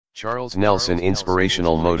Charles Nelson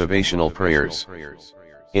Inspirational Motivational Prayers.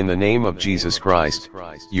 In the name of Jesus Christ,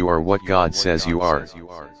 you are what God says you are.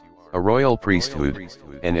 A royal priesthood,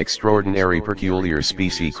 an extraordinary peculiar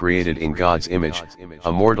species created in God's image,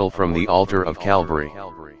 immortal from the altar of Calvary.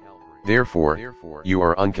 Therefore, you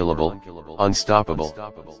are unkillable, unstoppable.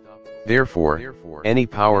 Therefore, any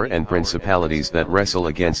power and principalities that wrestle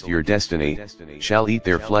against your destiny, shall eat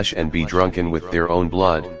their flesh and be drunken with their own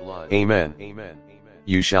blood. Amen.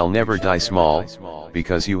 You shall never die small,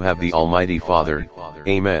 because you have the Almighty Father.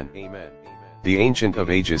 Amen. The Ancient of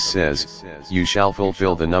Ages says, you shall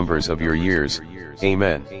fulfill the numbers of your years.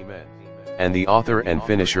 Amen. And the Author and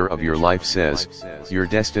Finisher of your life says, your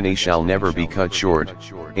destiny shall never be cut short.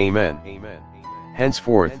 Amen.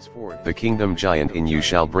 Henceforth, the kingdom giant in you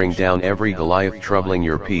shall bring down every Goliath troubling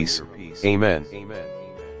your peace. Amen.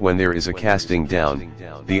 When there is a casting down,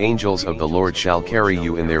 the angels of the Lord shall carry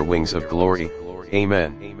you in their wings of glory.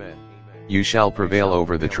 Amen. You shall prevail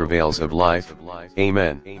over the travails of life.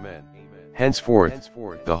 Amen. Henceforth,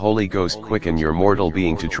 the Holy Ghost quicken your mortal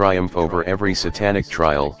being to triumph over every satanic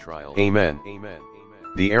trial. Amen.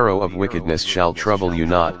 The arrow of wickedness shall trouble you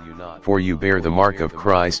not, for you bear the mark of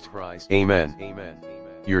Christ. Amen.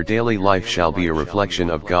 Your daily life shall be a reflection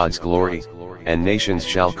of God's glory, and nations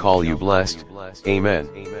shall call you blessed. Amen.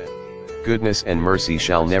 Goodness and mercy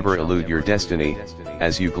shall never elude your destiny,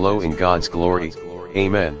 as you glow in God's glory.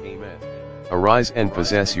 Amen. Arise and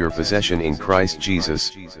possess your possession in Christ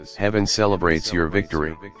Jesus. Heaven celebrates your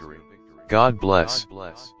victory. God bless.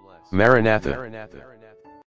 Maranatha.